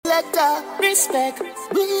selector, respect.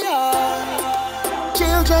 We are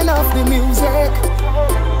children of the music.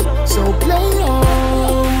 So play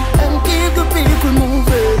on and keep the people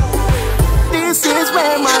moving. This is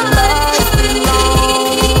where my life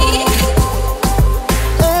belongs.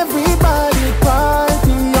 Everybody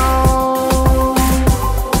party on.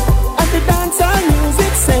 And the dancehall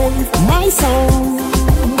music save my soul.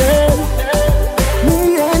 Yeah. Me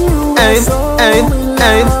and you are so in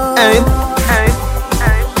love.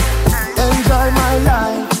 Enjoy my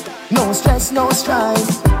life. No stress, no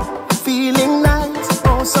strife. Feeling nice,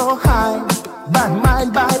 oh so high. Bad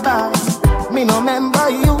mind, bye-bye. Me no remember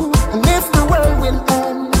you. And if the world will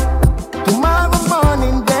end tomorrow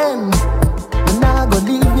morning, then you're not gonna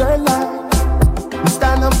leave your life. We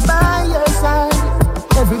stand up by your side.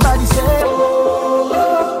 Everybody say, oh, oh,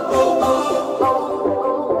 oh, oh, oh,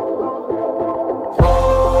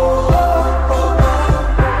 oh, oh.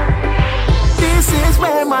 This is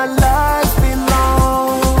where my life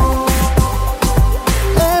belongs.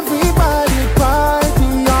 Everybody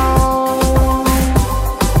party on.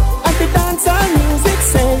 And the dancehall music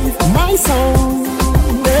save my soul.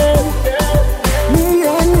 Yeah. Me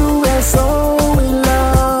and you are so in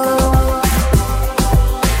love.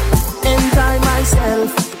 Enjoy myself.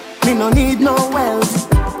 Me no need no wealth.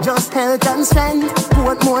 Just health and strength.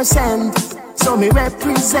 Put more scent. So me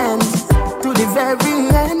represent to the very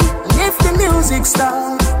end. And if the music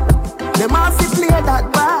starts, them have to play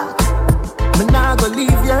that back. Me nah go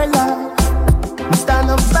leave your life. Me stand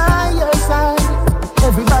up by your side.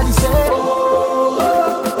 Everybody say, oh,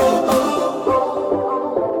 oh, oh, oh,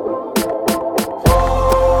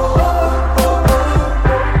 oh.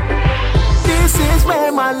 This is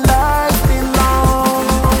where my life belongs.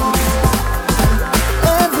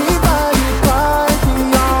 Everybody party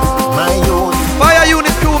on. My youth. Fire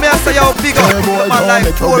unit crew, me I say yo big up. Man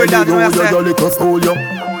like KOREYDON, me I say.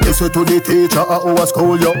 Listen to the teacher at our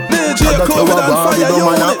school, yo. DJCoreydON fire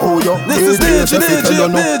unit. This is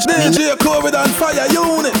DJCoreydON fire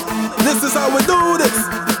unit. This is how we do this.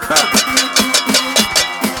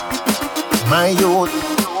 My youth.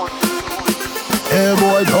 Hey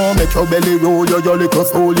boy, don't make your belly roll, yo, your little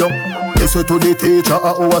fool, yo. Listen to the teacher at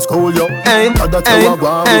our school, yo. That you are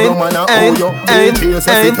going with your man at all, yo. Teachers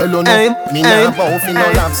say tell you no. Me nah bow fi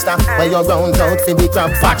no lobster. Where you round out fi the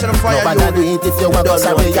crab fat. Nobody do it if you a go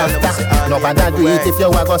sorry after. Nobody do it if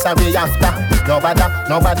you a go sorry after. Nobody.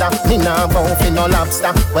 Me nah bow fi no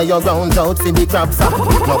lobster. Where you round out fi the crab fat.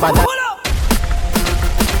 Nobody.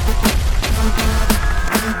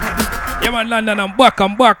 Yeah man, London, I'm back.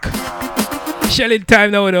 Shelling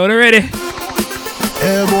time now, ready?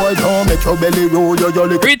 Hey boy, don't make your belly roll, yo, yo.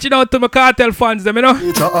 Reaching out to my KARTEL fans, them, you know?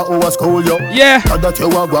 Teacher at our school, yo. Yeah. That you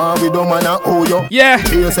are going with your man at all, yo. Yeah.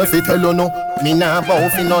 Teachers say tell you no. Me nah bow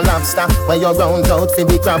fi no lobster. Where you round out fi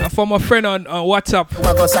the crab. For my friend on WhatsApp. You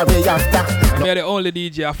a go sorry after. I'm the only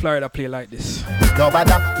DJ of Florida play like this.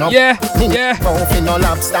 Nobody, yeah. Bow fi no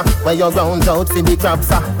lobster. Where you round out fi the crab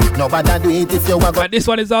fat. Nobody do it if you a go. And this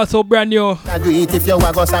one is also brand new. Do it if you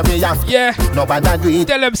a go sorry after. Yeah. Nobody do it.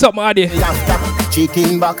 Tell them something, Addy.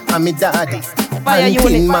 Chicken back and me daddy. Fire and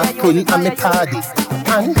unit, mackerel and me party.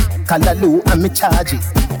 And callaloo and me charge it.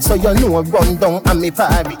 So you know run down and me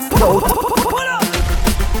party.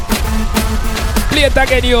 Play it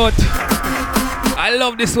again, youth. I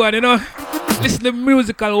love this one, you know. Listen to the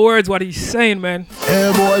musical words, what he's saying, man.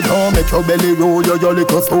 Hey boy, don't make your belly roll, yo, your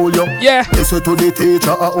little fool, yo. Yeah. Listen to the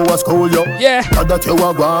teacher at our school, yo. Yeah. That you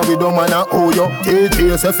are going with your man at all, yo.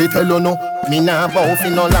 Teachers say tell you no. Me nah bow fi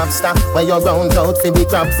no lobster. Where you round out fi the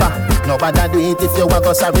crab fat. Nobody do it if you a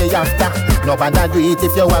go sorry after. Nobody do it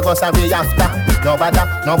if you a go sorry after.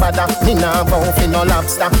 Nobody. Me nah bow fi no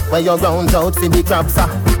lobster. Where you round out fi the crab fat.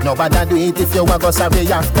 Nobody do it if you a go sorry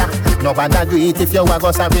after. Nobody do it if you a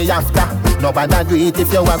go sorry after. Nobody do it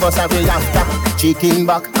if you a go sorry after. Chicken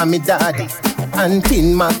back and me daddy. And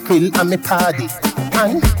tin mackerel and me party.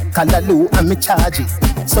 And callaloo and me charge it.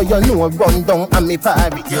 So you know run down and me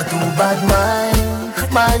party. You're too bad,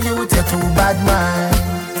 my youth, you're too bad,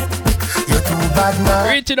 you're too bad,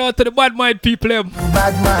 Reaching out to the bad mind people, them.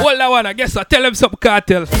 Bad man. Hold that one, I guess I tell them something,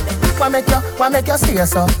 KARTEL. Why make you stay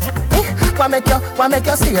so? Why make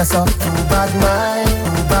you stay so? Too bad,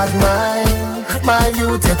 my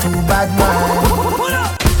youth, you're too bad,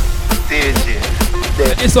 DJ.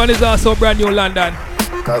 This one is also brand new, London.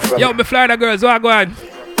 Yo, me Florida girls, what go on?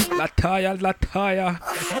 Lataya.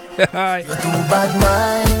 You're too bad,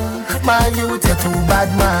 my youth, you're too bad,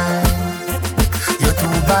 you're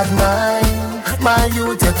too bad, my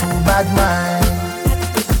youth, you're too bad,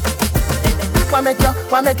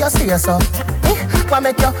 Why make you stay so? Why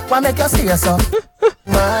make you stay so?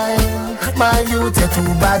 My youth, you're too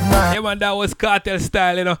bad, man. Yeah, man, that was cartel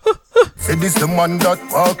style, you know. Say this the man that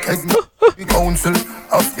walk at the council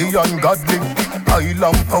of the ungodly. I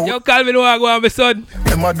long power. Yo, Calvin, what go on, my son?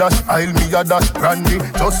 Them a dash aisle, me a dash brandy.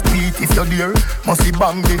 Just beat if you're there, must be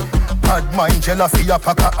Bambi. Bad mind, jelly for your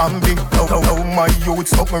pack of ambi. Now my youth,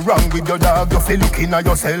 something wrong with your dog. You feel looking at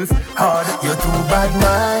yourself hard. You're too bad,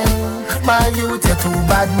 man. My youth, you're too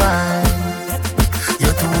bad, man.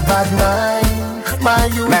 You're too bad, man. My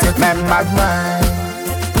youth, you're too bad, man.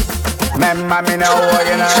 Remember me now,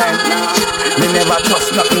 you know. Me never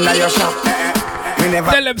trust nothing in your shop. Me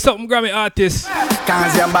never tell them something, Grammy artist.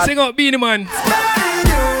 Sing out Beanie Man.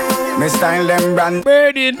 Me style them brand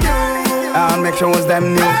Birding. I'll make sure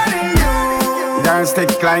them new. Don't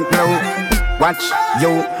stick like glue. Watch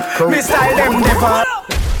you crew. Me style them never.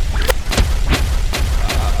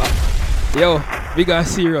 Yo, we got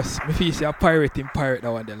serious. Me feel say a pirate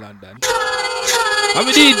that one in London. I'm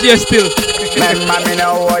a DJ still. Remember me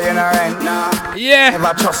now, you know, right? Yeah.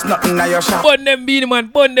 Never trust nothing in your shop. Bun them, Beanie Man,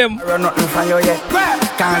 bun them. Run nothing from you yet.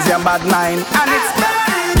 Cause you're bad mind. And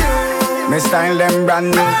it's me style them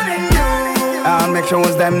brand new. I'll make sure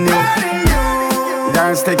them new.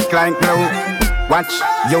 Don't stick like glue. Watch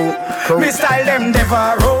you crew. Me style them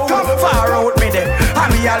never roll. Far out me there.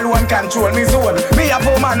 And me alone control me zone. Me a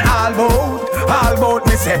woman all bout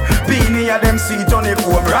me say. Beanie a them sweet on the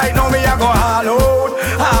comb. Right now me a go all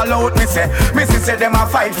out me say. Me say them a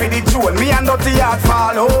fight for the throne. Me and dirty heart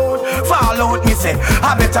fall out me say.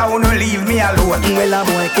 I better wanna leave me alone. Well a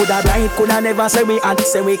boy coulda bright, coulda never say we hot,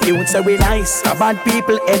 say we cute, say we nice. A bad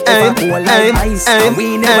people head ever cool like ice. And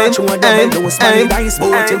we never show them those funny dice.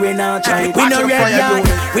 But we not try. We no red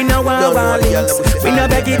yard, we no want links. We no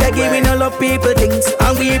beggy, we no love people things.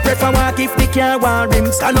 And we prefer walk if they can't want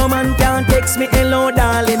rims. And no man can text me hello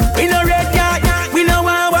darling. We no red yard, we no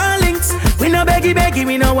want links. We no beggy,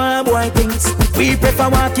 we no want boy things. We prefer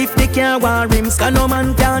walk if they can't want rims. And no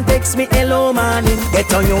man can text me hello morning.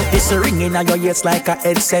 Get on you, this ringing on your ears like a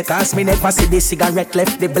headset. Cause me never see the cigarette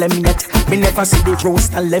left the blem yet. Me never see the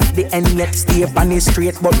roaster left the end yet. Stay up on the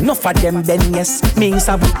straight, but enough of them then yes. Means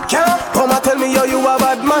a come and tell me yo, you a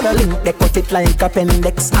bad man. A link, they cut it like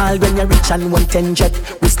appendix. All when you're rich and 110 jet.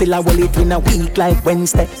 We still a wallet in a week like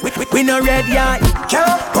Wednesday. We no red yard.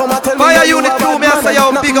 Come and tell me Fire unit 2, me I say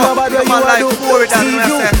yo, big up. The man like KOREYDON, me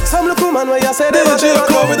I say. Some look woman where you say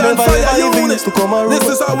DJCoreydON, fire unit. This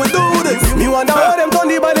is how we do this. Me wonder how them done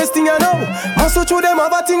the baddest thing I know. Must through them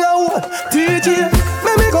have a thing I want. DJ,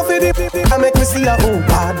 me go for the and make me see a oh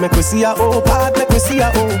bad, make me see a oh bad, make me see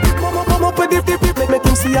a oh. Mama up with the make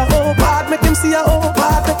him see a oh bad, make him see a oh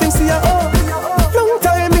bad, make him see a oh. Long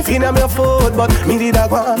time me feel I'm your foot, but me did a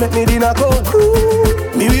go, make me did a go.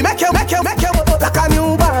 Me we make you like a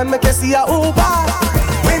new band, make you see a oh bad.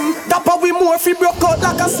 When dapper we more fi broke out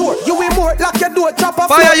like a sword. You we more like your door chop off.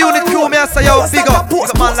 Fire unit 2, me I say yo, big up.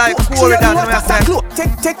 The man like KOREYDON, me I say.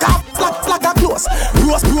 Take off like a close.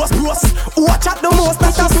 Roast. Watch out the most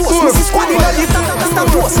that a force. Mrs. Squaddy like the that's a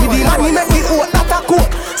force. With the money make the oat that a coat.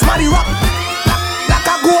 Smarty rock like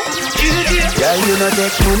a goat. Girl, you no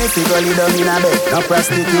take money to go lay down in a bed. No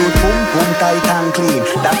prostitute, pum tight and clean.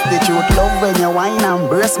 That's the truth, love when you whine and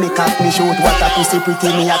burst me, cut me shoot. What a pussy pretty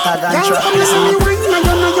me a tag and trap. Girl,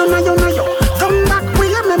 come wine na yo. Come back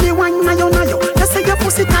here, let me wine na yo. You say your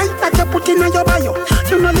pussy tight that you put in your bio.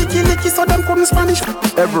 You know licky so them come Spanish.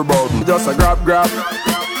 Everybody just a grab.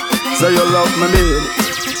 Say you love me, baby.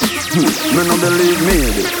 Me no believe me.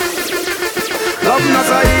 Love not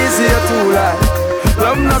so easy to lie.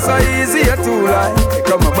 Love not so easy to lie.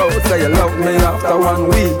 Come about say you love me after 1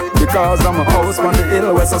 week. Because I'm a house on the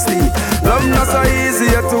hill where I sleep. Love not so easy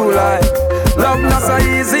to lie. Love not so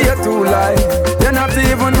easy to lie. You not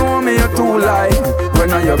even know me, you too lie.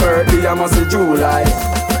 When on your birthday I must say July.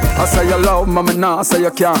 I say you love me, me nah say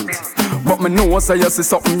you can't. But me know say you see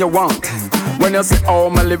something you want. When you say how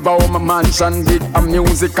me live, how my mansion did a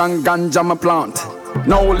music and ganja me plant.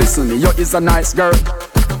 Now listen, you is a nice girl,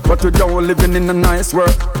 but you don't living in a nice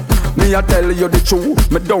world. Me I tell you the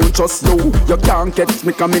truth, me don't trust you. You can't catch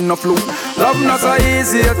me coming no flu. Love not so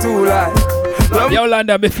easy to lie. Yo,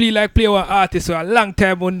 London, me feel like play one artist for a long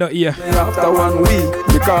time under here. After 1 week,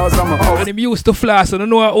 because I'm a house. And him used to flash, so I don't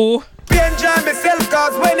know who. Enjoy myself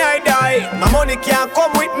cause when I die, my money can't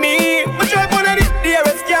come with me. But try one of the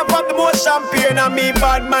dearest can't pop the most champagne on me.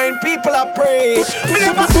 Bad mind people are prey. Me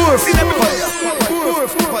never see them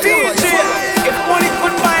DJ, if money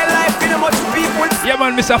could buy life, you know much people. Yeah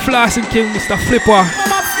man, Mr. Flossing King, Mr. Flipper.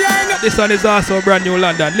 This one is also brand new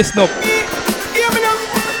London. Listen up.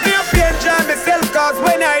 Enjoy myself cause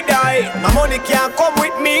when I die, my money can't come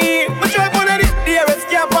with me. But try one of the dearest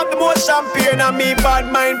can't can't pop the most champagne and me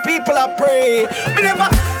bad mind people are pray. Me never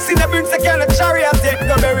seen a brings a kind of chariot take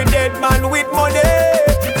no very dead man with money.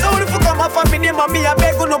 So if you come off of me name and me I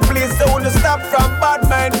beg you no please don't stop from bad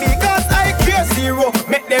mind me. Cause I care zero.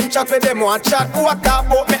 Make them chat with them want chat. What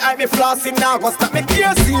about me I be flossing now go stop me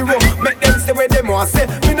care zero. Make them say where them want say.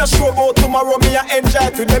 Me no sure about tomorrow me I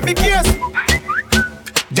enjoy to them me care.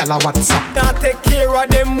 Yalla what's up? Now take care of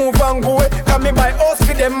them, move and go. Cause me buy house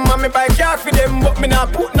for them and me buy car for them. But me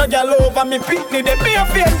not put no gal over me pitney them. Me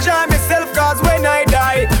have to enjoy myself cause when I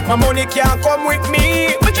die my money can't come with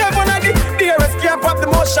me. Me drive one of the dearest can't pop the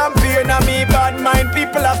most champagne. And me bad mind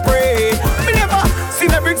people are pray. Me never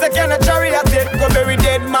seen a brings a kind of chariot take go bury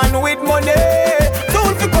dead man with money.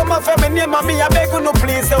 Don't you come off of me name and me I beg you no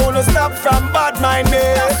please. I wanna stop from bad mind me.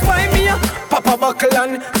 That's why me Papa buckle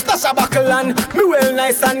on, stash a buckle on. Me well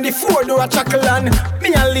nice and the 4-door chuckle on.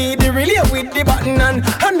 Me a lead the relay with the button on.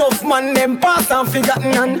 Enough man them pass and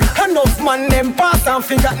forgotten on. Enough man them pass and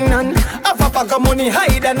forgotten on. A papa got money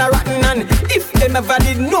hide and a rotten on. If they never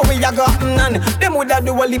did know we a gotten on, them woulda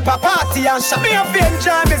do a lipa party and shop. Me a fi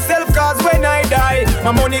enjoy myself cause when I die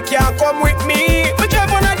my money can't come with me. Me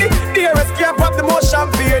drive one of the dearest can't pop the most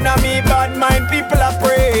champagne. And me bad mind people a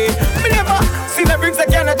pray. Me never seen a brings a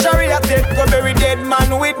kind of chariot take go bury dead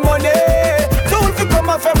man with money. Don't you come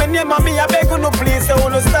off from me name and me I beg you no please. I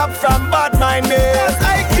wanna stop from bad mind me.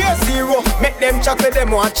 I care zero. Make them chat with them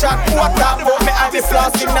want chat. What about me I be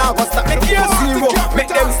flossing now go stop me care zero. Make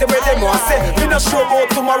them say where them want say. Me no sure about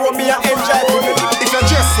tomorrow me I enjoy today. If you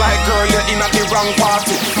dress like girl you're in at the wrong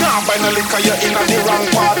party. Nah buy no liquor you're in at the wrong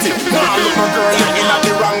party. Nah look no girl you're in at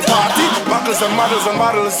the wrong party. Models and models and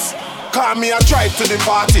models. Call me a drive to the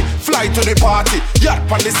party, fly to the party.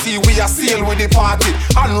 Yacht on the sea, we a sail with the party.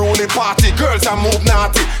 Unruly party, girls are move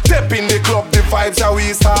naughty. Step in the club, the vibes are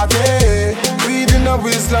we start. Yeah. Weed in a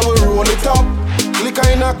whistler, we roll it up. Liquor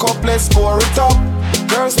in a cup, let's pour it up.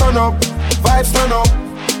 Girls turn up, vibes turn up,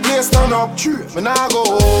 place turn up. Me nah go,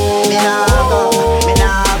 me nah go, me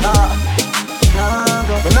nah go,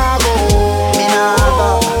 me nah go, me nah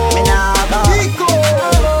go, me nah go,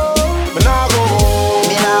 me nah go.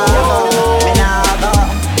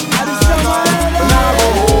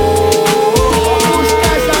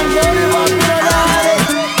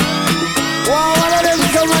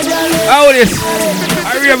 How this? I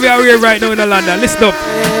rave right now in London. Listen up.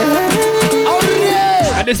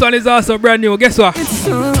 And this one is also brand new. Guess what? It's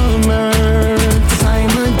summer time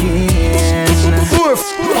again.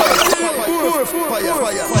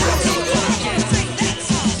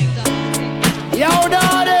 Yo,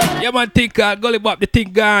 daddy. Yeah, man, think Gully Bop, the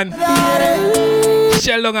thing gone.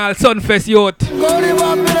 Shell down all Sunfest youth.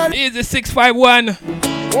 Easy 651.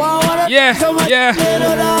 Yeah.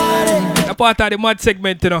 A part of the mad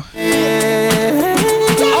segment, you know.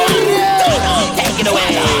 Take it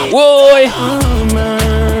away. Whoa.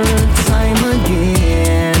 Time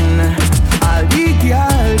again. All the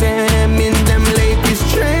girl them in them latest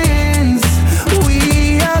trends.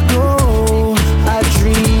 We are go a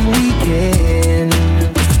dream weekend.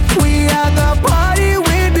 We are the party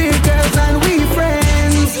with the girls and we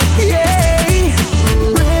friends. Yeah.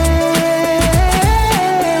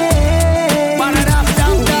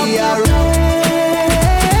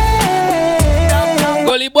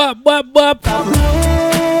 Gully Bop.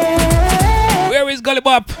 Where is Gully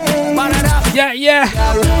Bop? Yeah.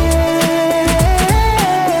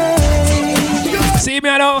 See me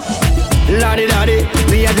now. Lottie,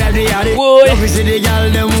 me a daddy, daddy. Boy. Love to see the girl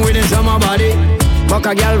them with the summer body. Buck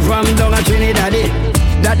a girl from down a Trinidad.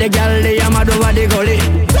 That the girl they am a do what they gully.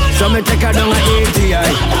 So me take her down a ATI.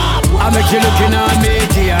 I make you looking at me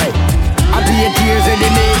ATI. I be a tears in the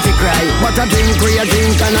night to cry. What a drink we a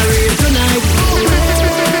drink and a rave tonight.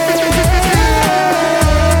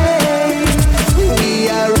 We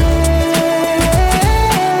are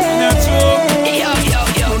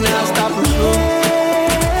yo, now stop.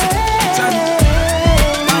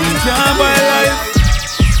 Money can't buy life.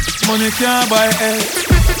 Money can't buy health.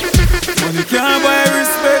 Money can't buy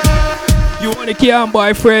respect. You money can't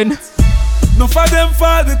buy friend. No for them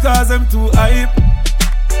fall because them too hype.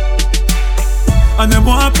 And them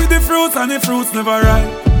want to the fruits and the fruits never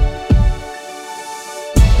ripe.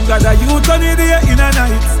 Got a youth on the day in a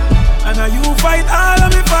night. And a you fight all of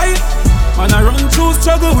me fight. And I run through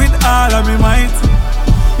struggle with all of me might.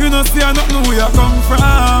 You know see I not know where you come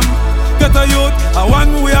from. Get a youth, I want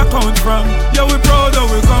where you come from. Yeah we proud of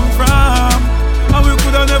where we come from. And we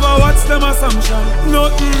coulda never watched them assumption.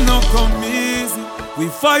 Nothing no come easy. We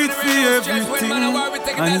fight for everything.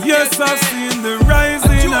 And yes, I've seen the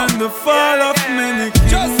rising and the fall of many kings.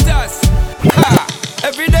 Just us.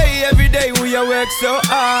 Every day we a work so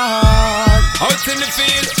hard. out in the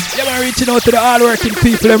field. Yeah, man, reaching out to the hard-working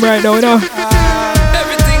people them right now, you know.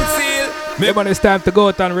 Everything sealed. Yeah, man, it's time to go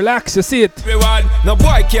out and relax, you see it. Everyone, no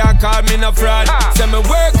boy can't call me no fraud. Say me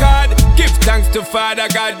work hard, give thanks to Father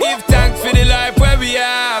God. Give thanks for the life where we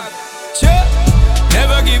have. Sure.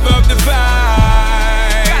 Never give up the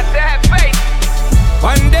fight. Got to have faith.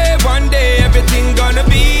 One day, everything gonna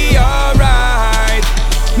be alright.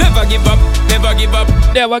 Never give up, never give up.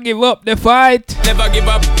 Never give up the fight. Never give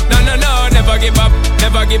up, no, never give up.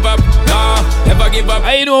 Never give up, no, never give up.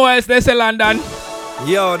 I know why they say London.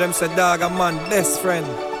 Yo, them say dog a man best friend.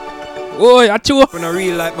 Oh, I chew. When I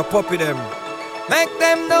real like my puppy them. Make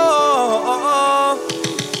them know.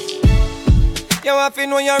 You have to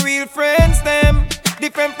know your real friends them.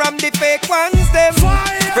 Different from the fake ones them.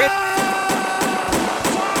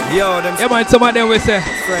 Yo, them. Yeah, man, some of them will say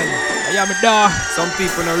friend. I am a dog. Some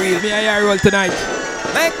people not real. Me I roll tonight.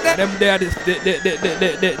 Make them there,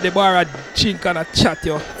 the bar a chink and a chat,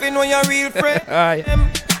 yo. You know your real friends Aye. them.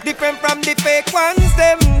 Different from the fake ones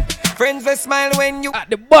them. Friends will smile when you at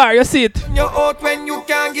the bar, you see it. You out when you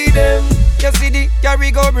can't give them. You see the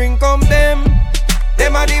carry go bring come them.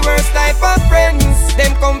 Them are the worst type of friends.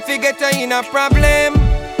 Them come figure you in a problem.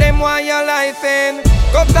 Them want your life end.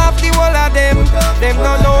 Cut off the whole of them. Them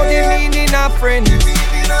don't know the meaning of friends.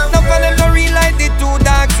 None of them don't realize the two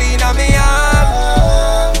dogs in a me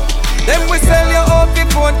heart. Them will sell you out the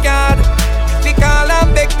phone card. We call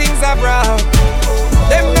and beg things abroad.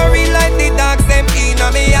 Them don't realize the dogs them in a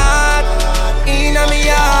me heart. In a me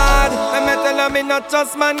heart. I'm telling me not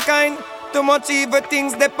just mankind. Too much evil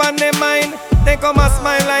things depend on their mind. They come and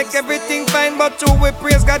smile like everything fine. But you we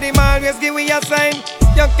praise God, him always give me a sign.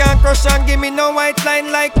 You can't crush and give me no white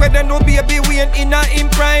line. Like whether no baby we ain't in a in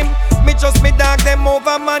prime. Me trust me dog them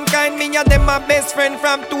over mankind. Me and them my best friend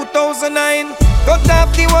from 2009. Cut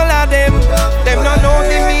off the whole of them. Them not know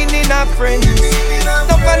the meaning of friends. None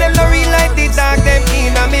of them no real like the dog them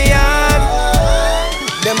in a me heart.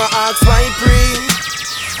 Them a ask why pray.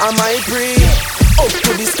 Am I pray? Up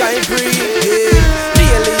to the sky free, yeah.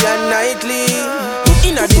 Daily and nightly.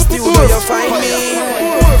 Inna the studio you find me.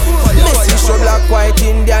 Messy show black, white,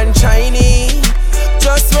 Indian, Chinese.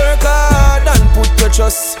 Just work hard and put your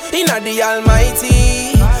trust inna the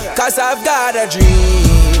Almighty. Cause I've got a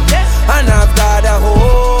dream and I've got a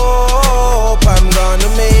hope. I'm gonna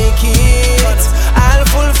make it. I'll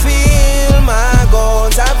fulfill my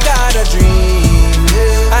goals. I've got a dream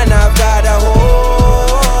and I've got a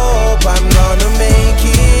hope. I'm gonna make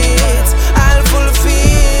it. I'll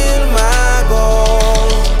fulfill my goal.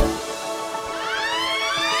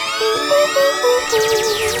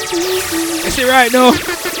 You see right now?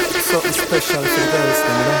 Something special for the girls, you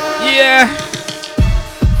know? Yeah.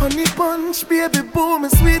 Honey punch, baby boom,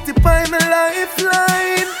 and sweetie pie, my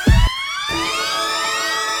lifeline.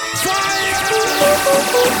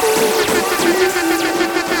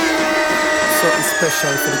 Something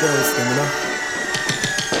special for the girls, you know?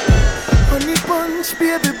 Honey punch,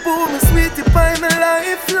 baby boom, and sweetie pie, my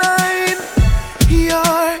lifeline.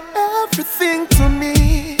 You're everything to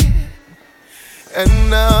me. And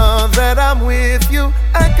now that I'm with you,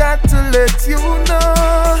 I got to let you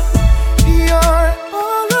know you're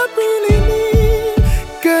all I really need.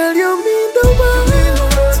 Girl, you mean the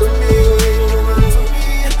world to me.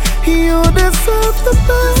 You deserve the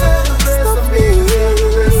best of me.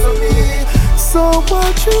 So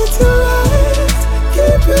I'll treat you right,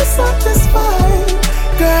 keep you satisfied.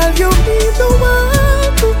 Girl, you mean the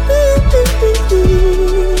world to me.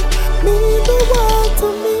 Mean the world to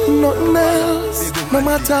me. Nothing else, no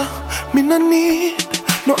matter, me no need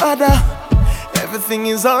no other. Everything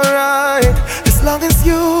is alright, as long as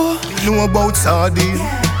you know about sardine,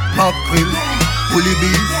 mackerel, bully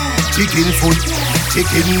beef, chicken foot,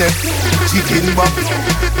 chicken neck, chicken back.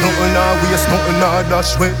 Nothing I waste, nothing I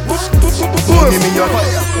dash way. Money me a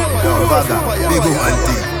big one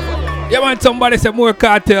thing. Yeah man, somebody say more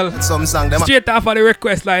cartel. Some song them straight off of the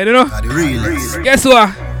request line, you know? The real. Guess what?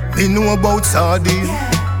 Me know about sardine,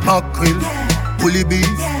 mackerel, bully beef,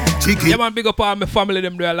 chicken. Yeah man, big up all my family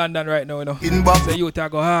them there in London right now, you know. In back. The youth I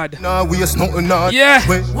go hard. Nah waste nothing nah. Yeah.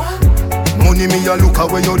 Money me a look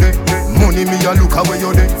away you there. Money me a look away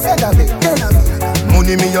you there.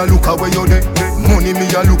 Money me a look away you there. Money me a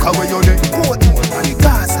look away you there.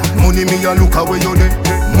 Money me a look away you there.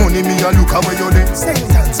 Money me a look away you there.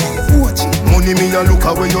 Money me a look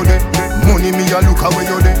away you there. Money me a look away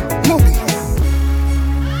you there.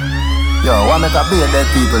 Yo, why make a bill dead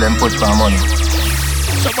people and put for money?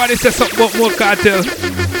 Somebody say something about more cartel.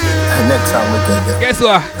 Next time we get there. Guess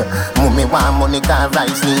what? Mummy want money car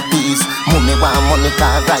rice need peace. Mummy want money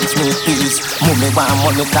car rice need peace. Mummy want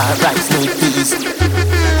money car rice need peace.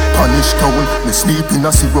 Punish town, me sleep in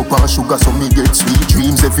a syrup and sugar, so me get sweet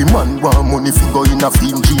dreams. Every man want money fi go in a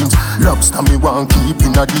film jeans. Lobster me want keep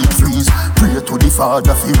in a deep freeze. Pray to the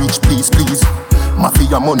Father fi rich, please, please.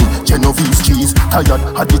 Mafia money, Genovese cheese. Tired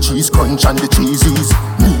of the cheese crunch and the cheesies.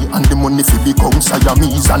 Me and the money fi become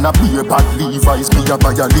Siamese. And a beer bad Levi's, me a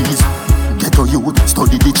buy a lease. Ghetto youth,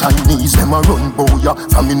 study the Chinese. Them a run boya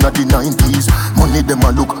from inna the 90s. Money them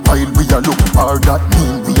a look while we a look. Or that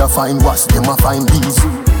mean we a find was, them a find these.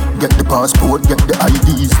 Get the passport, get the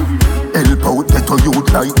IDs. Help out ghetto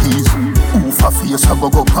youth like these. Oof a face a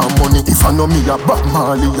go pan money. If I know me a Bob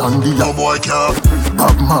Marley and the no boy care.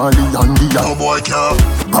 Bob Marley and the no boy care.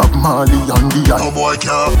 Bob Marley and the no boy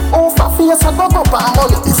care. Oof a face a go pan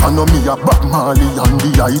money. If I know me a Bob Marley and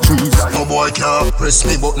the high trees no boy care. Press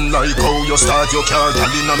me button like how you start your car.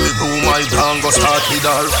 Girl inna me room I down go start with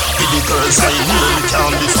her. With the girls I know me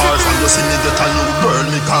can't be far from you. See me get a new girl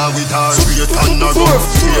me car with her. Straight and narrow,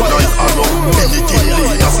 straight like arrow. Anything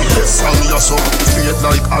lean a feel less from your so. Straight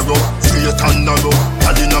like arrow, straight and narrow.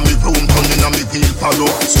 Girl inna me room, turn inna me wheel palo.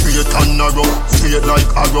 Straight and narrow, straight like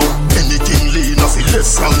arrow. Anything lean a feel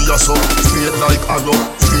less from your so. Straight like arrow,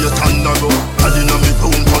 straight and narrow. Girl inna me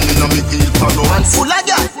room, turn inna me wheel palo. And full of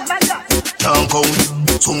ya, can't count.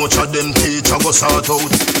 Too much of them teacher go sort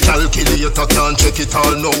out. Calculator can't check it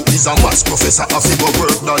all now. He's a maths professor, I fi go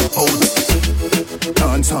work that out.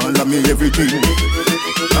 Dancehall of me everything.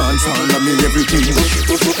 Dancehall of me everything.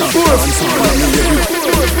 Dancehall of me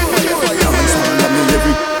everything.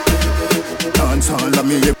 Dancehall of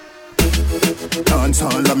me everything.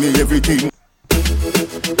 Dancehall of me everything.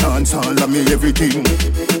 Dancehall of me everything. Dancehall of me everything.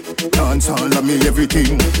 Dancehall of me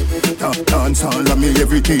everything. Dancehall of me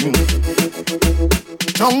everything.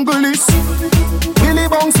 Jungle is Billy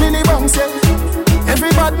Bounce, yeah.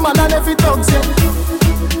 Every bad man and every thugs, yeah.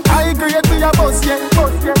 I grade we a boss, yeah.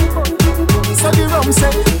 So the rum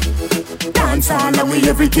say Dancehall of me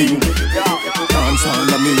everything.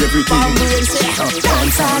 Dancehall of me everything.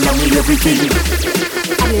 Dancehall of me everything.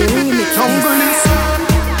 Jungle is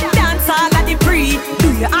Dancehall of the pre. Do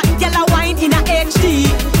you act yellow wine in a HD?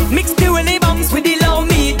 Mix the Willy Bounce with the low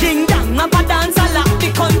me. Ding dong, I'm a dancehall of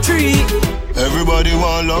the country. Everybody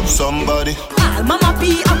want love somebody. All Mama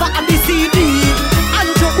P have a ABCD.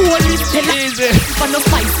 Andrew Holy easy. For no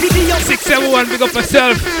spice video. 671, big up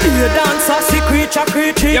yourself. You dance a secret,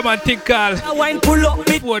 creature. Yeah man, think call. Wine pull up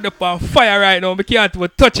me. Put up on fire right now. We can't even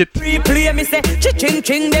touch it. Replay me say, ching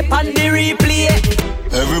ching they pan the replay.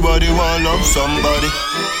 Everybody want love somebody.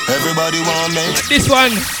 Everybody want make this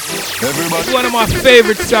one. Everybody. It's one of my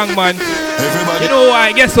favorite songs, man. Everybody. You know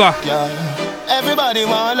why? Guess what? Yeah. Everybody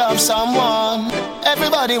want love someone.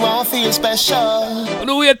 Everybody want feel special.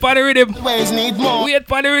 No wait for the rhythm. Always need more. Wait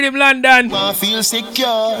for the rhythm, London. Want feel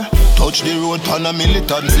secure. Touch the road pan a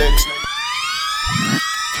militant flex.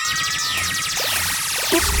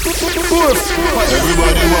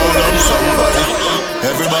 Everybody want love somebody.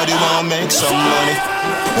 Everybody want make some money.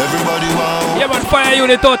 Everybody want. Yeah man, fire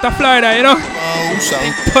unit out of Florida, you know.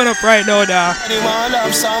 Turn up right now, there. Everybody want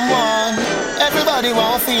love someone. Everybody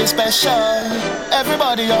want feel special.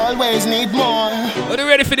 Everybody always need more. Are you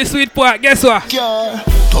ready for the sweet part? Guess what?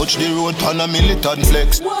 Touch the road pan a militant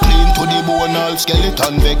flex. Clean to the bone all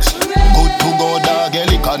skeleton vex. Good to go dog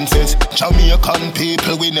Ellie confess. Jamaican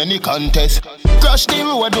people win any contest. Crush the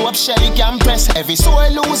road up Shelly can press. Every soul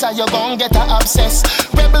loser you gon' get a obsess.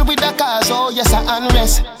 Rebel with the cause, oh yes I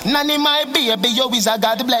unrest. Nanny my baby, you is a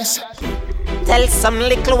God bless. Tell some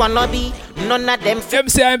little wannabe, none of them. Them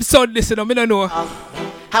say I'm sound listen, I don't know.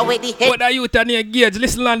 How we the head? What are you turning engaged?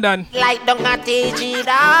 Listen, London. Like don't got TG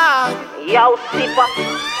dog. Yo, sipper.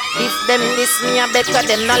 If them this me a better,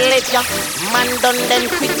 them not let ya. Man done them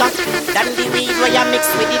quicker than the weed where you mix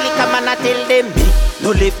with the liquor. Man I tell them me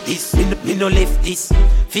no left this, me no left this.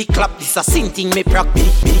 Fi clap this a sing thing me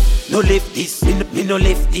practice. Me no left this, me no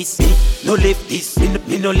left this. No left this,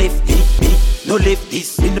 me no left this. No left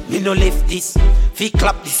this, me no left this. Fi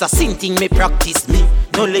clap this a sing thing me practice. Me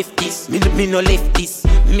no left this, me no left this.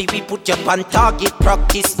 Me we put you on target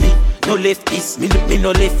practice. Me no left this, me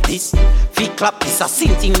no left this. Fi clap this a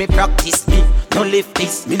sing thing me practice. Me no left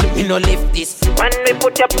this, me no left this. When we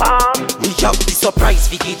put your palm, we have the surprise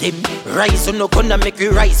fi give them. Rise so no gonna make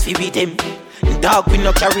you rise fi with them. Dog we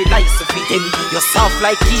no carry lice fi them. You soft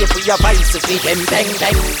like cake with your vice fi them. Bang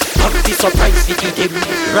bang, have the surprise fi give them.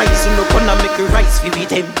 Rise so no gonna make you rise fi with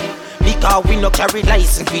them. Because we no carry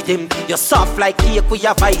license with them. You soft like cake with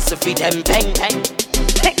your vice fi them. Bang bang.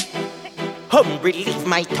 Hey. Hungry leave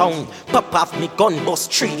my tongue. Pop off me gun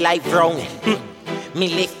bust 3 live round. Me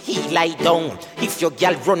left he lie down. If your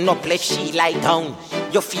girl run up let she lie down.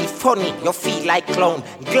 You feel funny, you feel like clown.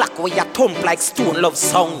 Glock where you thump like stone love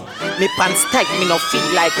sound. Me pants tight, me no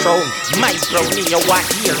feel like crown. My brownie, you want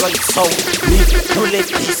hear right sound. Me no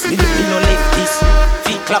left this, me no left this.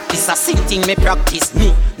 Feel clap this, a sing thing me practice.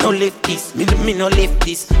 Me no left this, me no left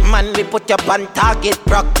this. Man, we put up on target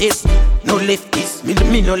practice. No left this, me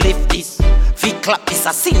no left this. Feel clap this,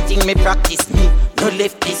 a sing thing me practice. Me no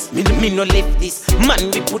left this, me no left this.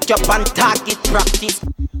 Man, we put up on target practice.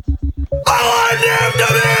 Our name to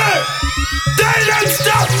me. They don't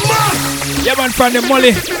stop, man. Yeah, man, from the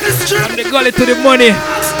money. From the gully to the money.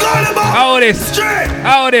 How this?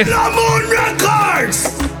 How this? Lamont Records.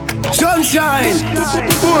 Sunshine.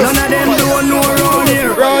 None of them don't know round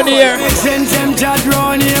here. Round here. Make sense them chat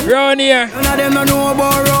round here. Round here. None of them don't know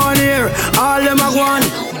about round here. All them are one.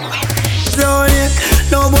 Round here.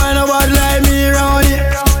 No boy no bad like me round here.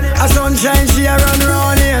 A sunshine she a run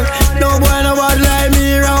round here. No boy no bad like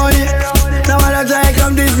me round here. Now I try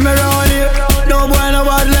come this me round here. No boy no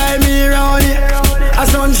bad like me round here. A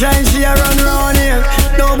sunshine she a run round here.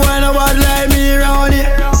 No boy no bad like me round here.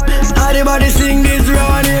 Everybody sing this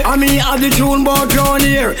round here. I mean have the tune bout round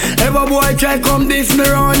here. Every boy try come this me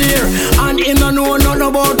round here. And him no know nothing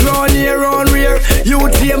about round here, round here.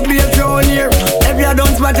 You same place round here. If you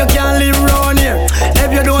don't spot you can't live round here.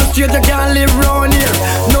 If you don't straight you can't live round here.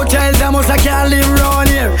 No child almost I can't live round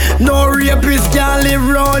here. No rapist can't live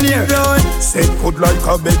round here. Set foot like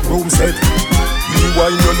a bedroom set.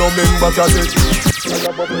 Rewind you no member cassette.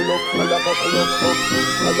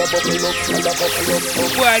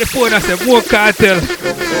 Why the phone has a more KARTEL?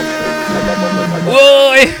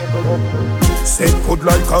 Boy. Set foot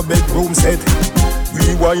like a bedroom set.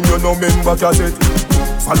 Rewind you no member cassette.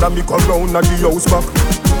 Follow me come round at the house back.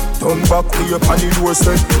 Turn back way up on the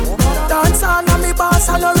doorstep. Dancehall and me boss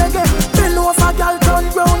and no reggae. Bill over girl turn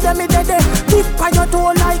round them me dead. Tip on your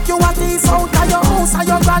toe like you a thief out of your house and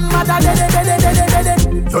your grandmother dead.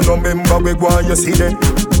 You no remember we go and you see them.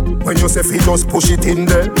 When you say fi just push it in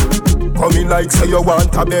there. Come in like say you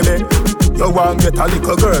want a baby. You want get a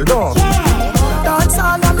little girl, no?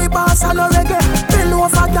 Dancehall and me boss and no reggae. Bill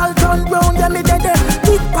over girl turn round them me dead.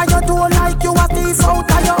 Tip on your toe like you a thief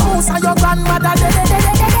out of your house and your grandmother dead.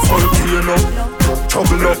 Funky you know,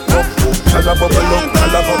 trouble up, cala bubble up,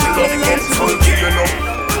 funky you know,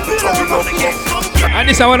 trouble up. And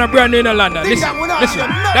this I want a brand new in London. Listen,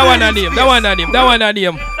 that one a name, that one a name, that one a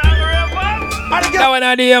name. That one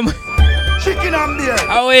a name. Chicken and beer.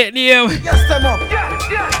 I wait name. Yes, them up.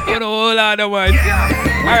 You know, hold on, man.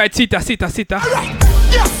 Alright, sita.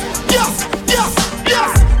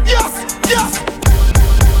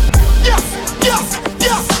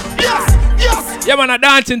 Yes. Yeah, man, a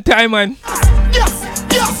dancing time, man. Yes.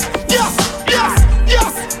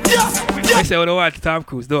 I say, I don't want Tom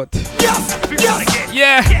Cruise, don't.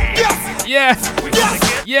 Yeah.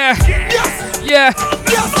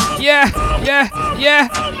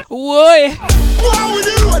 Whoa.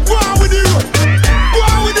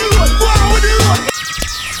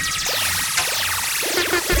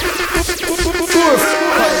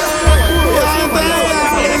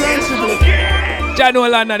 I know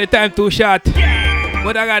London the time too short,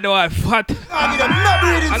 but I got the one fat.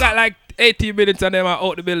 I got like 18 minutes and then I'm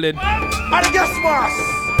out the building.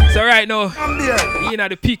 So right now, you know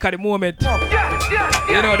the peak at the moment.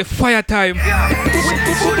 You know the fire time.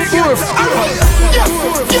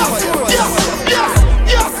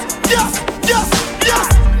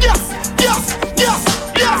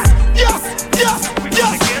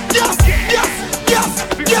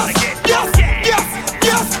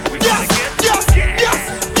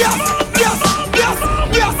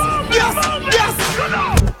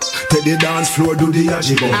 The dance floor do the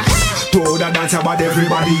yaji bounce. To the dance about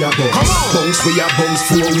everybody a bounce. Bounce we a bounce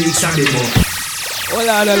 4 weeks and the month. Hold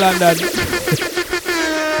on, London.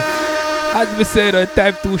 As we said, the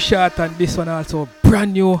time too short and this one also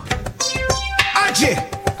brand new. Aji.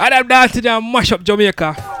 And I'm dancing and mash up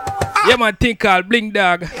Jamaica. Yeah man, thing called Bling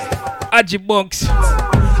Dog. Aji Bunks.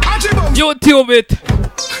 YouTube it. To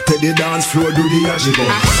the dance floor do the yaji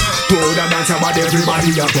bounce. To the dance about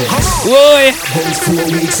everybody a bounce. Boy. Bounce 4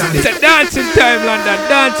 weeks and it's a dancing time, London.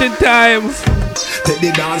 Dancing time. Take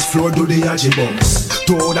the dance floor do the yaji bounce.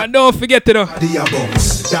 And don't forget to know,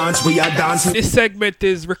 dance we are dancing. This segment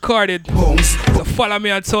is recorded. So follow me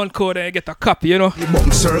on SoundCloud and you get a copy, you know.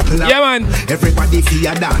 Yeah man. Everybody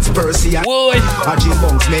feel dance, Percy. Boy. Aji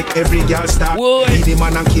bunks make every girl start. Boy. Be the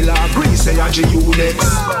man and killer breeze say Aji you next.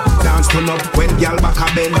 Dance turn up when girl back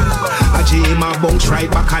a bend. Aji my bunks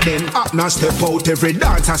right back a then. Up now step out every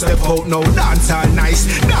dance I step out now. Dance all nice,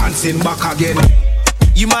 dancing back again.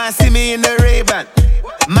 You might see me in the Ray-Ban.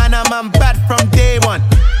 Man, I'm bad from day one.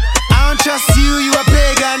 I don't trust you, you a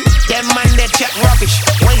pagan. Them man they chat rubbish,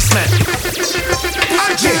 waste man.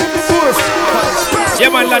 Yeah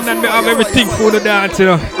man, London, me have everything for the dance, you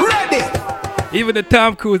know. Ready. Even the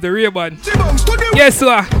Tom Cruise, the Ray-Ban. Yes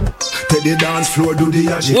sir. Take the dance floor, do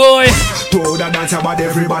the agit. Boy. To the dance about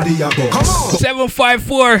everybody a bounce. Come on.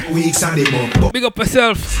 754. Weeks and the month. Big up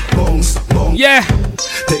yourself. Bounce, bounce. Yeah.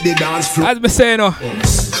 Take the dance floor. As me say no.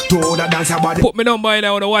 To the dance about put me number in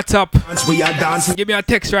on the WhatsApp. Dance we are dancing. Give me a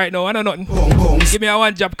text right now, I know nothing. Bounce. Give me a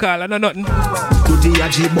one job call, I know nothing. Do the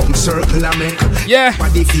agit bounce circle and make. Yeah.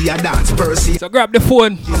 Body for your dance Percy. So grab the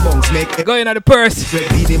phone. Bounce make. Go in at the purse.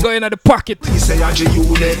 Go in at the pocket.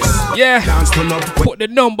 Yeah. Dance turn up. Put the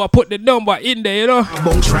number in there, you know.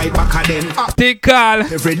 Bounce right back again. Take call.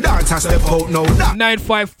 Every dancer step out now.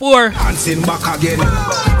 954. Dancing back again.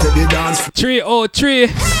 Take the dance. 303.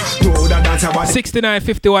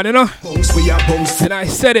 6951, you know. Bounce, we are bounce. And I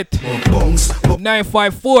said it. Bounce.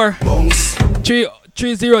 954. Bounce.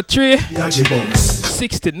 303.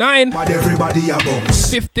 69. But everybody a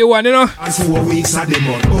bounce. 51, you know. And 4 weeks of the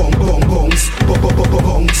month. Bounce.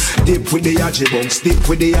 Bounce. Dip with the yaji bounce. Dip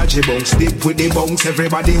with the yaji bounce. Dip with the bounce.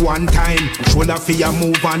 Everybody one time. Shoulder for your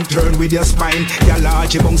move and turn with your spine. Your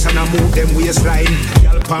large bounce and a move them waistline.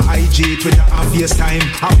 Y'all pa IG Twitter and FaceTime.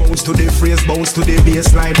 I bounce to the phrase, bounce to the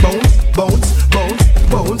baseline. Bounce, bounce, bounce,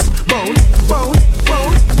 bounce, bounce, bounce,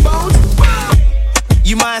 bounce, bounce, bounce.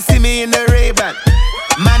 You might see me in the Ray-Ban.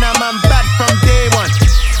 Man, I'm bad from day one.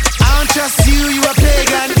 I don't trust you, you a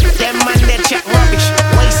pagan. Them man, they chat rubbish,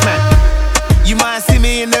 waste man. You might see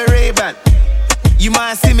me in the Ray-Ban. You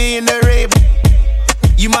might see me in the Ray-Ban.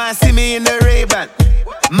 You might see me in the Ray-Ban.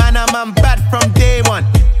 Man, I'm bad from day one.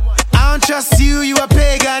 I don't trust you, you a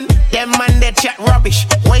pagan. Them man, they chat rubbish,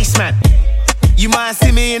 waste man. You might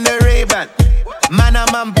see me in the Ray-Ban. Man,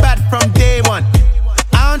 I'm bad from day one.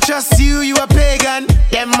 I don't trust you, you a pagan.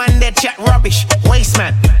 Them man they chat rubbish, waste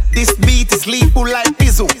man. This beat is lethal like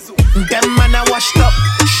Bizzle. Them man are washed up,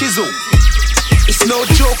 shizzle. It's no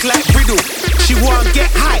joke like riddle. She won't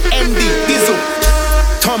get high, MD, Dizzle.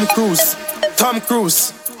 Tom Cruise, Tom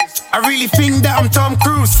Cruise. I really think that I'm Tom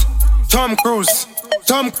Cruise. Tom Cruise,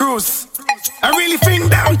 Tom Cruise. I really think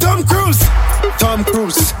that I'm Tom Cruise. Tom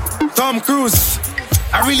Cruise, Tom Cruise.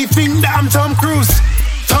 I really think that I'm Tom Cruise.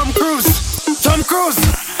 Tom Cruise. Tom Cruise,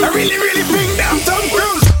 I really think that I'm Tom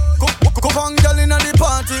Cruise. Go on, girl inna the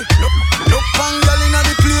party. Look on, girl inna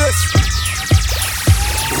the place.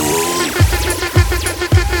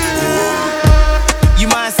 You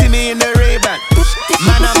might see me in the Ray-Ban.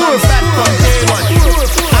 Man, I'm bad from day one.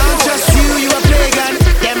 I don't trust you, you a pagan.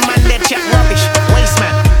 Them man they chat rubbish, waste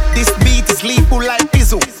man. This beat is lethal like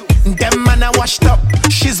Bizzle. Them man are washed up,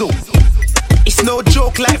 shizzle. It's no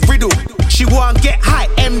joke like riddle. She won't get high,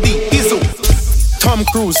 MD, Dizzle. Tom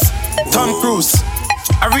Cruise, Tom Cruise.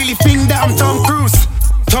 I really think that I'm Tom Cruise.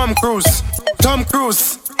 Tom Cruise, Tom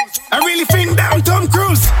Cruise. I really think that I'm Tom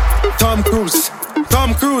Cruise. Tom Cruise,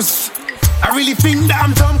 Tom Cruise. I really think that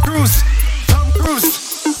I'm Tom Cruise. Tom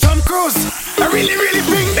Cruise, Tom Cruise. I really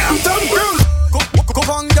think that I'm Tom Cruise. Go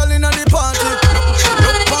on, girl inna the party.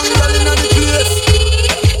 Look on, girl inna the place.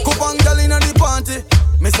 Go on, girl inna the party.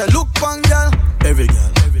 Me say look on, girl. Every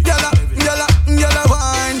girl. Gyal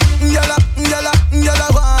wine. Gyal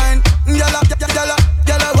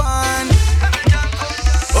wine.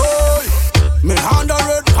 Oh, me hand a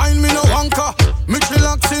red wine, me no wanker. Me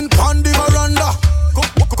chillaxing pon the veranda. Go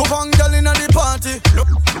on, gyal inna the party. Look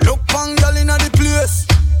on, gyal inna the place.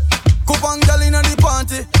 Go on, gyal inna the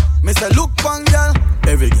party. Me say look on, gyal.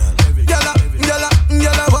 Every girl. Gyal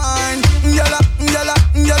wine. Gyal wine.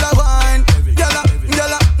 Gyal wine.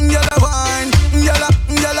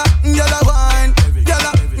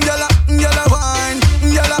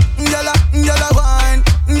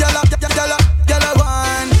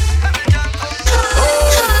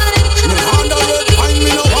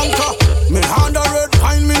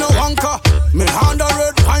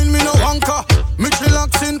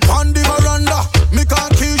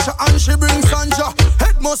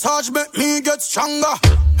 Massage make me get stronger.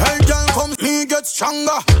 Hey girl, come me get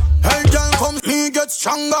stronger. Hey girl, come me get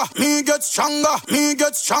stronger. Me get stronger. Me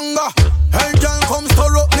get stronger. Hey girl, come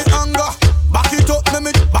stir up me anger. Back it up,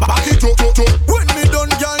 me back it up. When me done,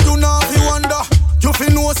 girl, you know fi wonder. You fi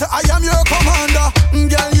know say I am your commander.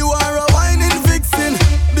 Girl, you are a whining vixen.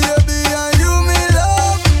 Baby, and you me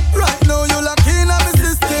love. Right now you lock in on me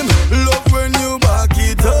system. Love when you back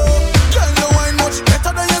it up. Girl, you wine much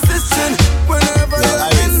better than your sister. Whenever you're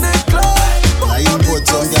in the club.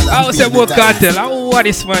 I was about KARTEL. What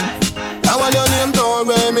is man? I want your name to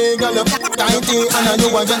wear me, girl, you tighty. And you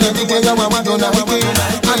want to get the day you want to know it.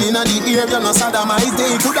 And in the ear, you're not sad, my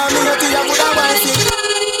day. Could have made it, you could have wiped it.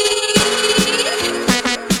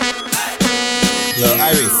 Yo,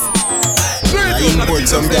 Arif. I import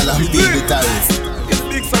some girl and pay the tariff.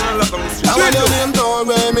 I want your name to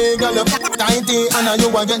where me girl you tighty. And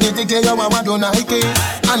you want get the ticket, you want to Nike.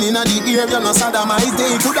 And in the ear, you no sodomite.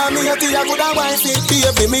 Coulda me a tea, coulda wifey.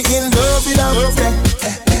 Baby, me in love with a girlfriend.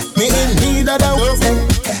 Me in need of a girlfriend.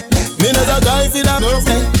 Me not a guy for a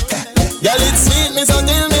girlfriend. Girl, it's sweet, me so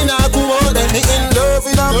till me not go out. Me in love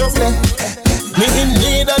with a girlfriend. Me in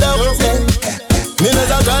need of a girlfriend. Me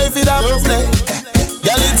not a guy for a girlfriend.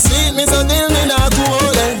 Girl, it's sweet, me so till me not go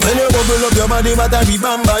out. When you bubble up your body, but I be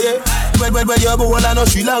bamba, yeah. When you go all no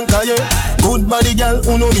Sri Lanka, yeah. Good body, girl,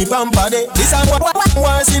 who know me pampa, de. This a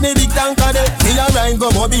one see the big tanker, de. Me a ride, go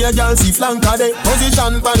be a girl, see flanker, de.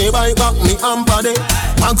 Position for the bike, back me amper, de.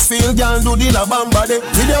 Maxfield, girl, do the la bamba, de.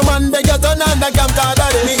 With your man, they get on and the camcorder,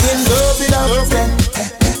 de. Me in love with a girlfriend.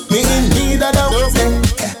 Me in need of a girlfriend.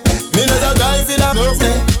 Me not a guy for a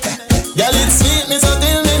girlfriend. Girl, it's sweet, me so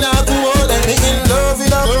till me not go out. Me in love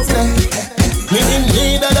with a girlfriend. Me in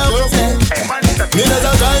need of a girlfriend. Me not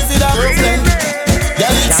a guy for a girlfriend.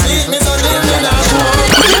 Girl, it's sweet, me so till me not go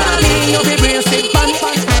out. Me you fi brace it pan.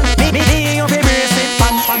 Me you fi brace it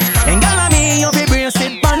pan. And girl me you fi brace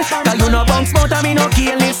it pan. 'Cause you no bounce but me no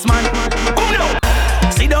kill this man.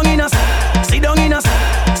 Sit down in us. Sit down in us.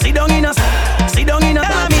 Sit down in us. Sit down in us.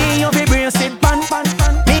 Girl me you fi brace it pan.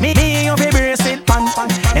 Me you fi brace it pan.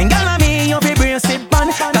 And girl me you fi brace it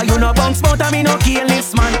pan. 'Cause you no bounce but me no kill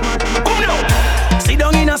this man. Sit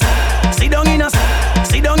down in us. Sit down in us.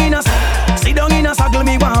 Sit down in us. Sit down in a circle,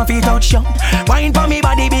 me want fi touch you. Wine for me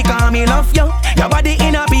body because me love you. Your body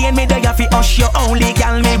in a pain, me there fi hush you. Only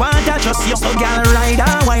girl me want to trust you. So girl ride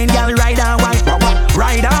a wine, girl ride a wine.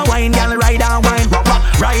 Ride a wine, girl ride a wine.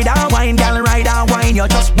 Ride a wine, girl ride a wine. You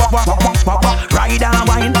just walk. Ride a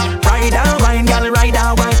wine, ride a wine, girl ride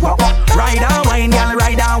a wine. Ride a wine, girl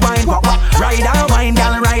ride a wine. Ride a wine,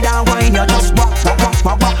 girl ride a wine. You just walk.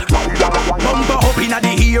 Bumper up inna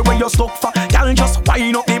the ear where you stuck for. Girl just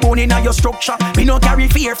wind up the bone inna your structure. Me no carry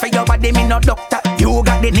fear for your body, me no doctor. You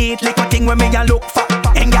got the neat little thing where me a look for.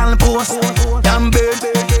 And girl post, damn bed.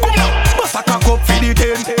 Bust a cock up for the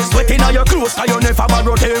ten. Sweat inna your clothes 'cause you never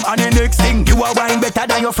borrow them. And the next thing, you a wine better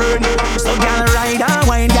than your friend. So girl ride a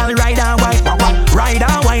wine, girl ride a wine. Ride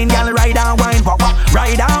a wine, girl ride a wine.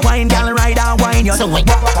 Ride a wine, girl ride a wine. So wine.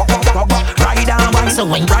 Ride a wine, so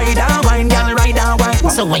wine. Ride a wine, girl ride a wine.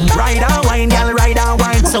 So wine. Ride a wine, girl ride a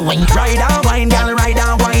wine. So wine. Ride a wine, girl ride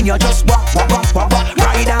a wine. You just walk.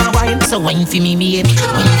 Ride a wine. So wine for me, baby.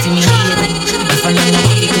 Wine for me, baby. If I know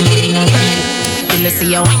what you do, no baby. Till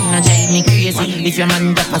see your wine, drive me crazy. If your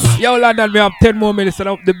man that pass. Yo, London, we have 10 more minutes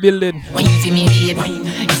to up the building. Wine for me, baby.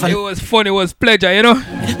 It was fun, it was pleasure, you know.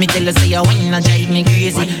 Me tell you say your wine drive me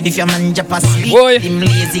crazy. If your man just asleep, him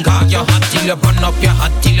lazy. Got your hot till you burn up, your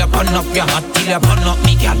hot till you burn up, your hot till you burn up,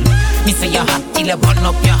 me gal. Me say your hot till you burn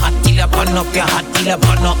up, your hot till you burn up, your hot till you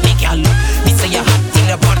burn up, me gal. Me say your hot till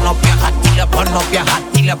you burn up, your hot till you burn up, your hot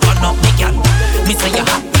till you burn up, me gal. Me say your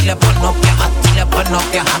hot till you burn up, your hot till you burn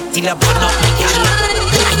up, your hot till you burn up, me gal.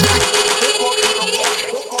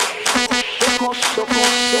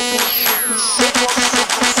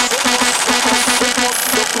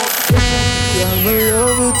 I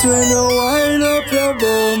love it when you wind up your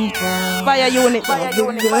bumper. Fire unit. The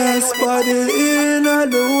best body in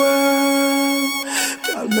the world.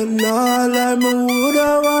 Tell me now, like me woulda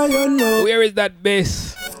want you know. Where is that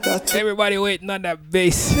bass? Everybody waiting on that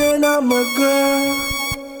bass. You're not my girl.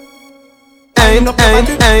 Wind up your body.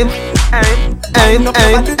 Wind up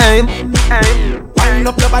your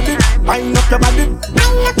body. Wind up your body.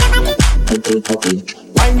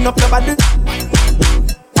 Wind up your body.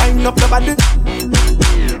 Wind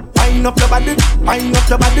up your body. Wind up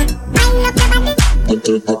your body.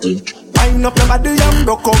 Wind up your body and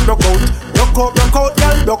rock out. Rock out,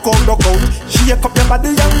 girl, rock out. Shake up your body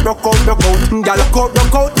and rock out. Girl, rock out, girl,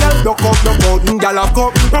 rock out. Girl,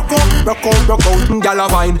 rock out. Girl,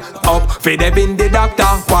 wine up, feed up in the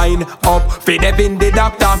doctor. Wine up, feed up in the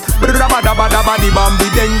doctor. Brabadabadabadi bambi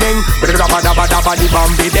ding ding. Brabadabadabadi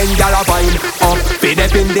bambi ding. Girl, wine up, feed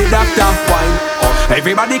up in the doctor. Wine up,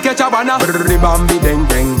 everybody catch a banana. Bambi ding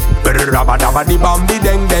ding. Brabadabadi bambi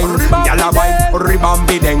ding ding. Girl, wine,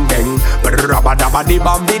 ribambi ding ding. Brabadabadi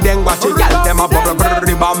bambi ding. Watch it, girl, them a bubble.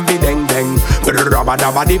 Bambi ding ding. Rabba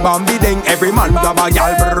dabba di bambi deng. Every man grab a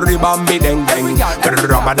gal, brrrr bambi deng deng.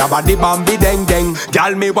 Rabba dabba di bambi deng deng.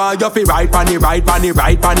 Gal me want you fi ride pon the bike,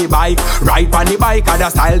 ride pon the bike, and the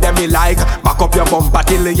style them me like. Back up your bumper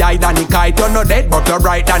till you hide and the kite. You're not dead but you're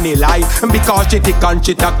right and the lie. Because she tick and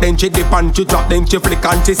she tuck, then she dip and she drop, then she flick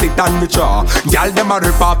and she sit on me jaw. Gal them a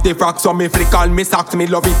rip off the frock, so me flick on me socks. Me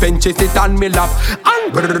love it when she sit on me lap.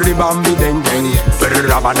 And brrrr bambi deng deng. Brrrr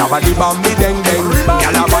rabba dabba di bambi deng deng.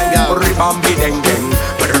 Gal a vibe brrrr bambi deng deng.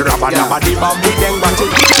 Brrrr rabba dabba di bambi deng. Watch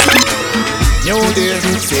it. New day,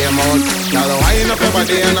 same out. Now the wine up every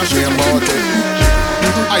day and I shame about it.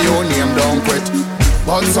 I your name don't quit,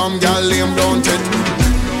 but some gal name don't it.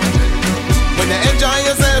 When you enjoy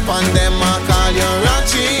yourself and them I call you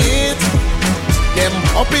ratchet. Them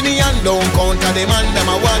up in the hand don't count and them and them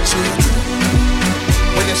I watch it.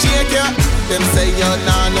 When you shake ya, them say you're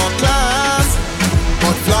not no class,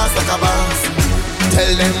 but floss like a boss.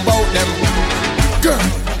 Tell them about them. Girl,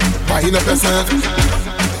 wind up yourself.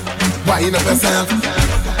 Wind up yourself.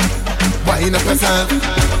 Wind up yourself.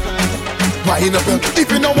 Wind up yourself.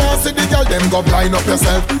 If you don't want to see the girl, them go blind up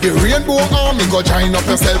yourself. The rainbow army go join up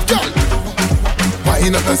yourself, girl.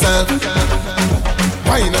 Wind up yourself.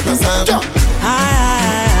 Wind up yourself, girl.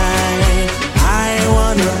 I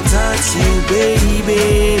wanna touch you, baby.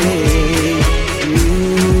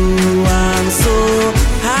 Ooh, I'm so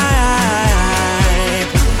high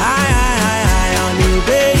on you,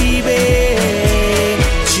 baby.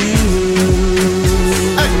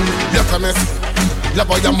 Hey, look at me. Love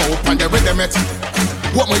how you move and the rhythm it.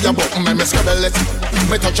 What me your button, make me scribble it.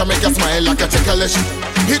 Me touch you, make you smile like a ticklish.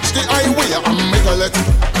 Hitch the highway and wiggle it.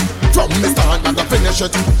 From the start, I go finish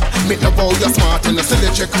it. Me love how you're smart and a silly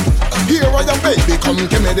chick. Here I am, baby, come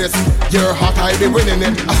give me this. You're hot, I be winning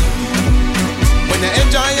it. When you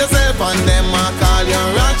enjoy yourself and them I call you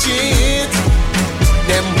ratchet.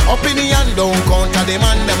 Them up in the hand don't count and them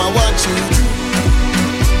and them I watch it.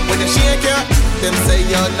 When you shake ya, them say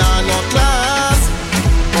you're not no class,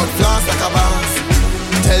 but floss like a boss.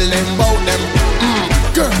 Tell them about them.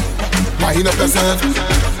 Girl, wind up yourself.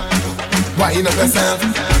 Wind up yourself.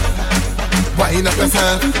 Wind up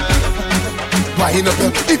yourself. Wind up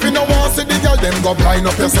yourself. If you don't want to see the girl, them go blind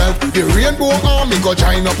up yourself. The rainbow army go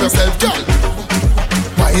join up yourself, girl.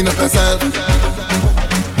 Wind up yourself.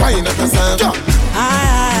 Wind up yourself, girl.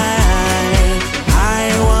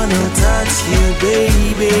 I wanna touch you,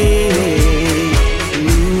 baby.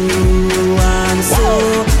 Ooh, I'm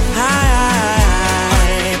so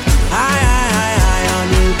high on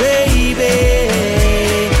you, baby.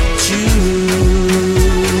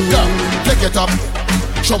 Girl, take it up.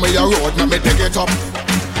 Show me your road, let me dig it up.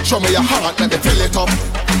 Show me your heart, let me fill it up.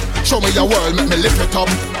 Show me your world, let me lift it up.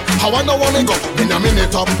 How I know when me go, in a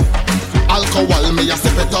minute up. Alcohol, me a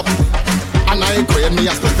sip it up. And I grade, me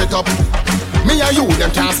a split it up. Me and you,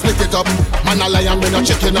 them can't split it up. Man a lion, we no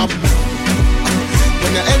chicken up.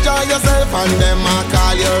 When you enjoy yourself and them a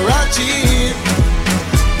call you ratchet.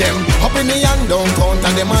 Them up in the hand, don't count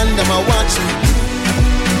and them and them a watch you.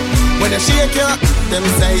 When you shake ya, them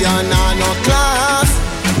say you're not no class,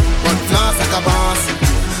 but floss like a boss.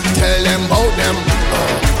 Tell them about them.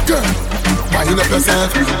 Girl, wind up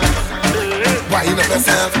yourself. Wind up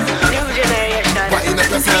yourself. Wind up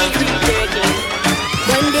yourself.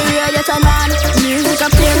 When the radio turn on, music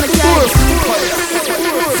up play my chest.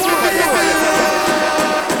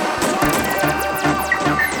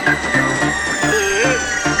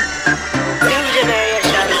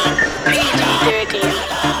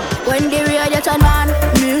 When the radio turn on,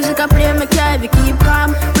 music up play my chest. Keep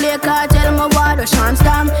calm, play KARTEL, MAVADO, Sean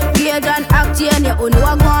Stam, Gage and Octane, you know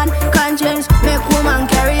what one. Conscience, make woman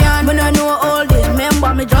carry on. When I know all this,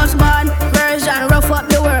 remember me just born. Version, rough up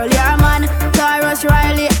the world, yeah man.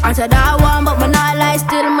 Riley, after that one, but me not lie,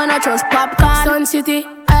 still me not trust POPCAAN. Sun City,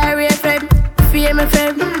 RIDDIM, Fame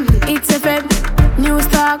FM, it's FM, News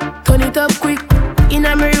Talk, turn it up quick. In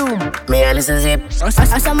my room, me a listen zip. I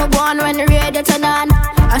saw me born when the radio turn on.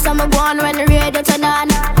 I saw me born when the radio turn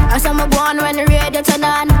on. I saw me born when the radio turn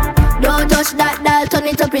on. Don't touch that dial, turn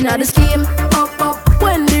it up in the scheme. Up, up,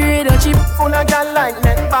 when the radio chip. Full of gal like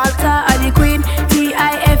netball. Star of the Queen,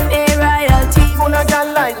 FIFA royalty. Full of gal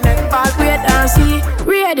like netball. Wait and see.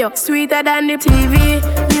 Radio sweeter than the TV.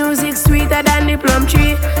 Music sweeter than the plum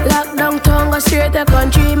tree. Lockdown tongue go straight to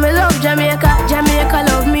country. Me love Jamaica, Jamaica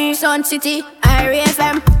love me. Sun City,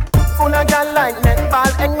 RIDDIM. Full of gal like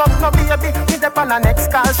netball. Hang up no baby, hit up on the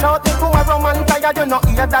next call. Shout it to a woman tired, you no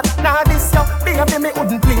hear that. Nah this yo, baby me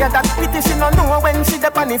wouldn't play that. Pity she no know when she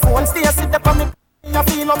dep on the phone. Stay sit up on me. You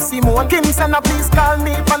feel up Simone. Kim send a please call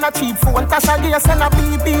me on a cheap phone. Tasha Gay send a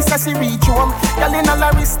BB says she reach home. Girl in a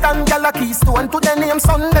Laristan, girl a Keystone. To the name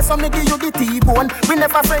Sunday, so me give you the T-bone. We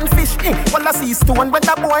never friend fish, well a sea stone. When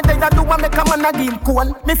the boy they a do a make a man a gill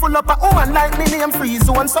cone. Me full up a woman like me name Free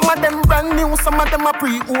Zone. Some of them brand new, some of them a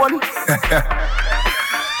pre-owned.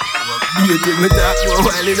 You take me talk for a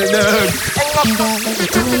while in the dark.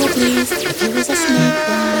 Do you please, if you was a snake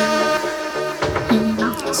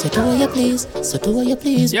so do you please, so do you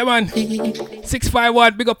please. Yeah man,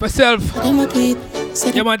 651, big up yourself.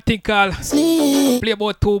 Yeah man, think Carl. Play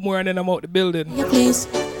about 2 more and then I'm out the building.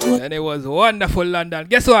 And it was wonderful London.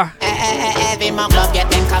 Guess what? Every month love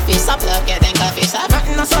getting coffee shop, love getting coffee shop.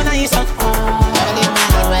 Nothing no so nice. Early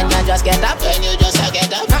morning when you just get up, when you just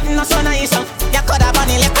get up. Nothing no so nice. You could have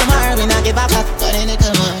bunny left tomorrow, we not give a fuck.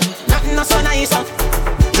 Nothing no so nice.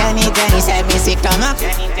 Jenny said me sick to my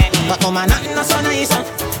but woman nothing no so nice.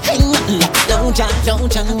 Hey, nothing like don't jam.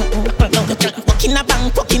 Walking a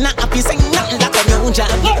bank, walking a happy, sing nothing like a new jam.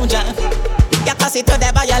 You pass it to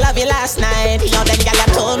the boy, you love you last night. You then girl you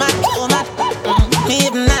told me. Me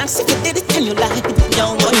even ask if you did it and you like it.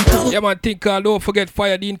 Don't want to. Yeah man, think don't forget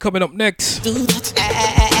FYAH coming up next. Do that.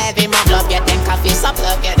 Every month love getting coffee shop,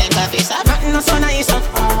 love getting coffee shop. Nothing no so nice.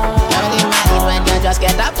 Early morning when you just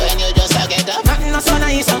get up, when you just get up. Nothing no so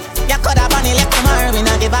nice. You could have bunny left tomorrow, we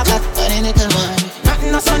not give a fuck.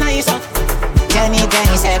 Nothing no so nice. Jenny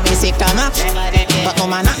said me sick to my but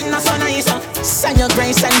woman nothing no so nice. Send your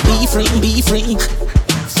grace and be free.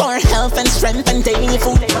 For health and strength and daily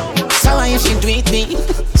food. So I should do it me.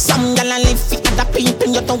 Some gal a live fit other people,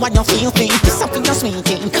 you don't want your feel free. This something just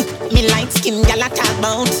sweeting. Me light skin gal a talk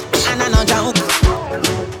about, and I no joke.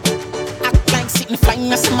 Act like sitting flying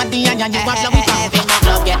with somebody and you have love with her. Every month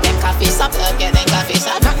love getting coffee shop, love getting coffee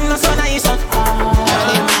shop. Nothing no so nice.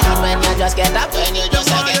 Early morning when you just get up, when you just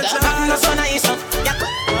get up. Nothing no so nice.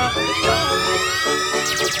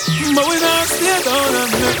 But we don't stay down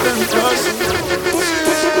and make them crush.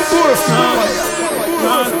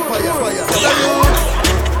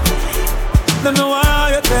 They know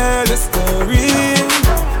why you tell the story.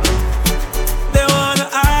 They wanna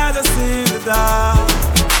hide us in the dark.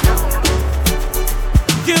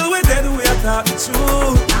 Kill with dead, we are talking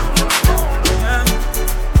truth.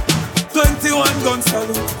 21 gun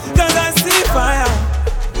salute, 'cause I see fire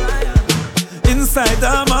inside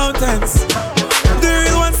the mountains. The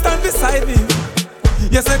real ones stand beside me.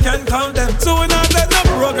 Yes, I can count them. So we not let no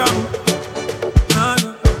program